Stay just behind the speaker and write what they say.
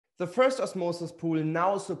The first Osmosis pool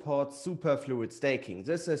now supports Superfluid Staking.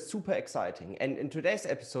 This is super exciting. And in today's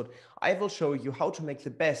episode, I will show you how to make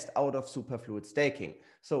the best out of Superfluid Staking.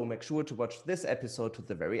 So make sure to watch this episode to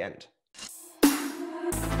the very end.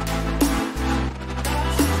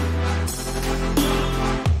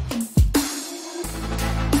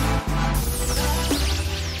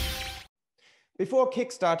 Before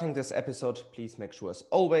kickstarting this episode, please make sure as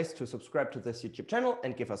always to subscribe to this YouTube channel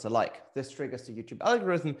and give us a like. This triggers the YouTube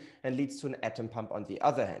algorithm and leads to an atom pump on the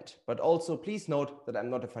other hand. But also please note that I'm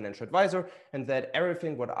not a financial advisor and that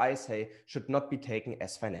everything what I say should not be taken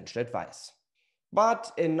as financial advice.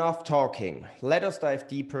 But enough talking. Let us dive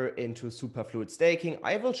deeper into Superfluid Staking.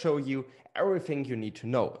 I will show you everything you need to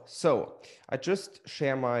know. So I just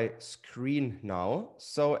share my screen now.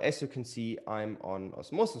 So as you can see, I'm on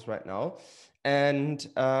Osmosis right now. And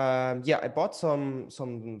yeah, I bought some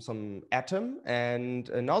ATOM,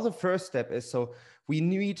 and now the first step is, so we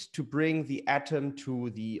need to bring the ATOM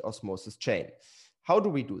to the Osmosis chain. How do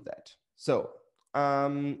we do that? So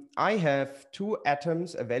I have 2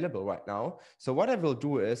 ATOMs available right now. So what I will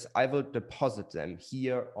do is I will deposit them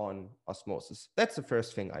here on Osmosis. That's the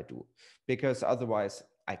first thing I do, because otherwise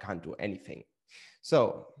I can't do anything.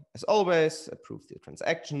 So as always, approve the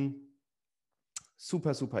transaction.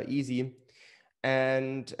 Super easy.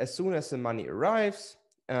 And as soon as the money arrives,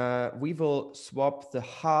 we will swap the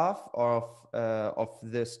half of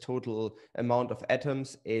this total amount of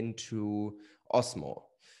atoms into Osmo.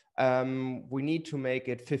 We need to make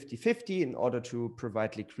it 50-50 in order to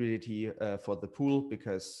provide liquidity for the pool,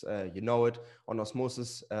 because you know it, on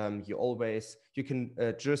Osmosis, you can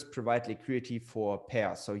just provide liquidity for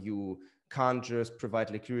pairs. So you can't just provide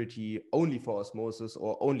liquidity only for Osmosis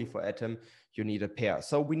or only for ATOM. You need a pair.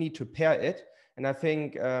 So we need to pair it. And I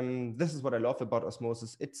think this is what I love about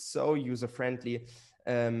Osmosis. It's so user-friendly.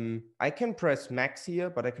 I can press max here,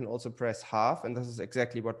 but I can also press half. And this is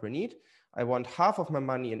exactly what we need. I want half of my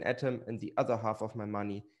money in ATOM and the other half of my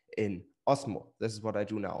money in Osmo. This is what I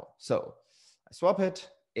do now. So I swap it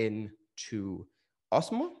into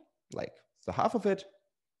Osmo, like the half of it.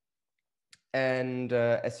 And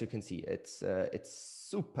as you can see, it's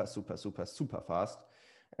super fast.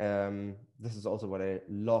 This is also what I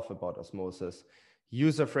love about Osmosis.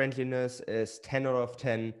 User friendliness is 10 out of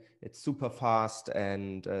 10. It's super fast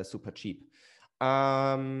and super cheap.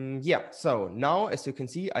 Yeah, so now as you can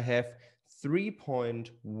see, I have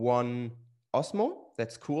 3.1 Osmo.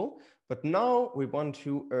 That's cool. But now we want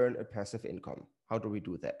to earn a passive income. How do we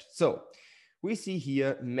do that? So we see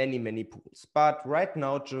here many pools, but right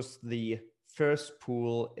now just the first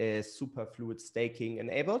pool is Superfluid Staking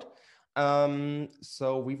enabled.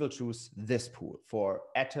 So we will choose this pool for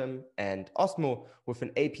ATOM and Osmo with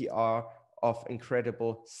an APR of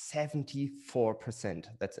incredible 74%.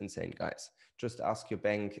 That's insane, guys. Just ask your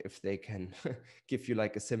bank if they can give you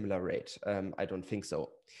like a similar rate. I don't think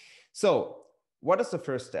so. So what is the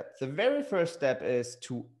first step? The very first step is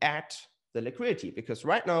to add the liquidity, because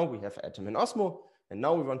right now we have ATOM and Osmo, and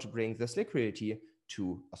now we want to bring this liquidity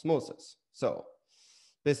to Osmosis. So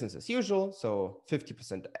business as usual. So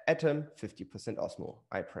 50% ATOM, 50% Osmo.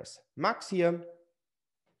 I press max here.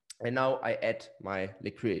 And now I add my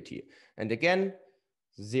liquidity. And again,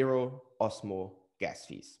 0 Osmo gas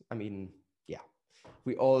fees. I mean, yeah,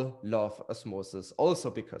 we all love Osmosis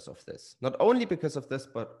also because of this. Not only because of this,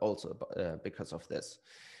 but also because of this.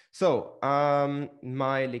 So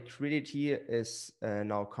my liquidity is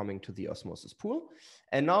now coming to the Osmosis pool.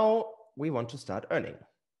 And now we want to start earning.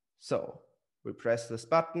 So we press this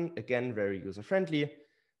button, again, very user-friendly,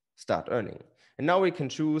 start earning. And now we can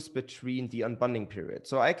choose between the unbunding period.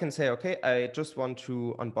 So I can say, okay, I just want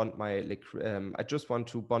to unbund my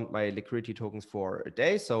liquidity tokens for a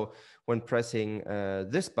day. So when pressing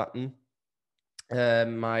this button,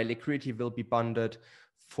 my liquidity will be bundled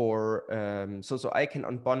for, so I can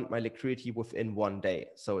unbund my liquidity within 1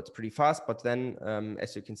 day. So it's pretty fast, but then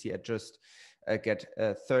as you can see, I just get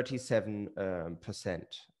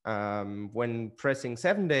 37%. When pressing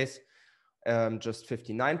 7 days, just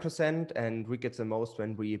 59%, and we get the most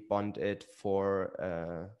when we bond it for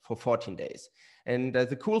 14 days. And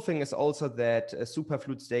the cool thing is also that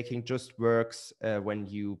Superfluid Staking just works when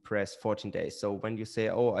you press 14 days. So when you say,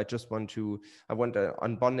 oh, I want an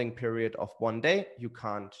unbonding period of 1 day, you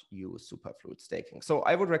can't use Superfluid Staking. So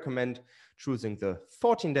I would recommend choosing the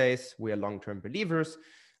 14 days. We are long-term believers.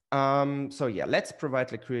 So yeah, let's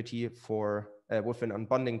provide liquidity for with an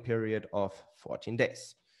unbunding period of 14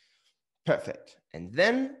 days. Perfect. And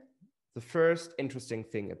then the first interesting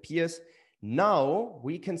thing appears. Now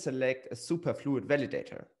we can select a Superfluid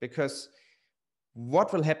validator, because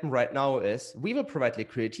what will happen right now is we will provide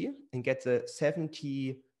liquidity and get the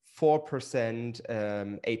 4%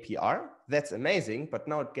 APR. That's amazing, but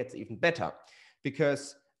now it gets even better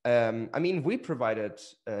because, I mean, we provided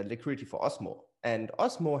liquidity for Osmo, and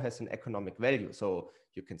Osmo has an economic value, so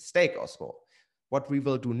you can stake Osmo. What we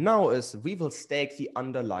will do now is we will stake the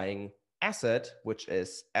underlying asset, which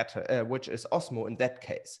is Osmo in that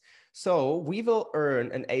case. So we will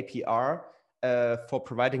earn an APR for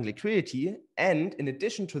providing liquidity, and in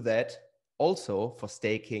addition to that, also for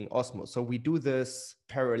staking Osmo. So we do this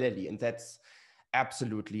parallelly, and that's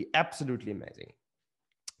absolutely amazing.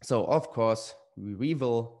 So of course, we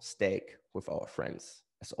will stake with our friends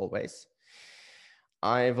as always.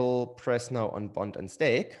 I will press now on bond and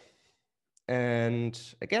stake. And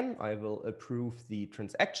again, I will approve the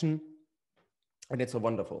transaction. And it's so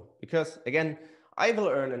wonderful because again, I will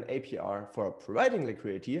earn an APR for providing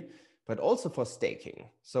liquidity, but also for staking.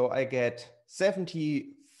 So I get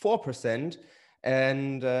 74%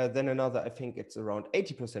 and then another, I think it's around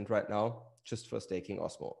 80% right now, just for staking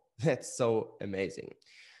Osmo. That's so amazing.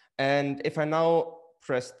 And if I now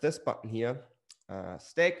press this button here,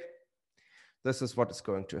 stake, this is what is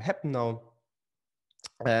going to happen now.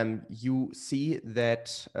 You see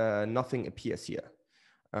that nothing appears here.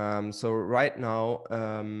 So right now,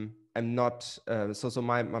 I'm not, so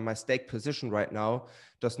my stake position right now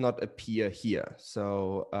does not appear here.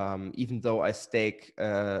 So even though I stake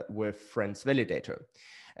with Frens Validator.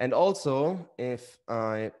 And also, if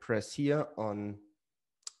I press here on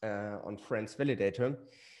Frens Validator,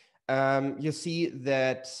 you see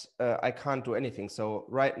that I can't do anything. So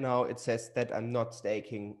right now it says that I'm not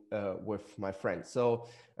staking with my friends. So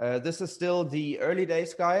this is still the early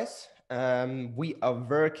days, guys. We are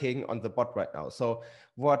working on the bot right now. So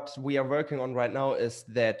what we are working on right now is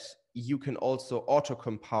that you can also auto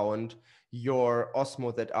compound your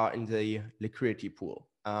Osmo that are in the liquidity pool.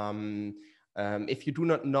 If you do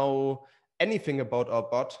not know anything about our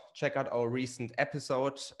bot, check out our recent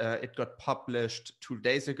episode. It got published 2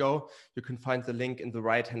 days ago. You can find the link in the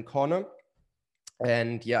right-hand corner.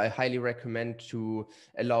 And yeah, I highly recommend to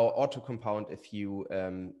allow auto compound if you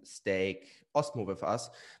stake Osmo with us,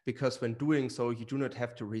 because when doing so, you do not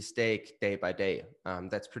have to restake day by day.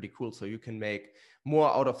 That's pretty cool. So you can make more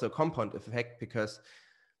out of the compound effect, because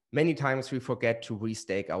many times we forget to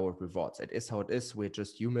restake our rewards. It is how it is. We're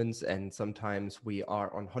just humans, and sometimes we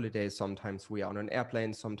are on holidays, sometimes we are on an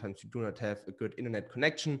airplane, sometimes we do not have a good internet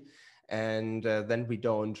connection, and then we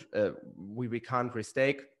can't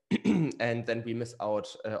restake, and then we miss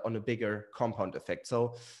out on a bigger compound effect.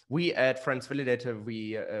 So we at Frens Validator,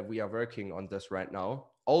 we are working on this right now.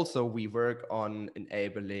 Also, we work on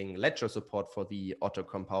enabling ledger support for the auto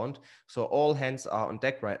compound. So all hands are on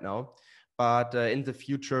deck right now. But in the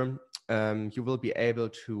future, you will be able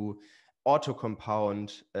to auto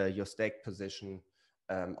compound your stake position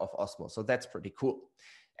of Osmo. So that's pretty cool.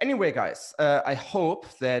 Anyway, guys, I hope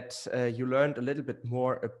that you learned a little bit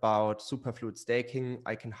more about Superfluid Staking.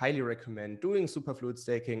 I can highly recommend doing Superfluid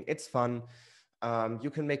Staking. It's fun. You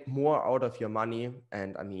can make more out of your money.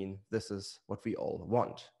 And I mean, this is what we all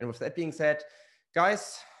want. And with that being said,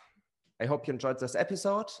 guys, I hope you enjoyed this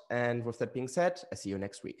episode. And with that being said, I see you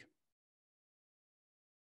next week.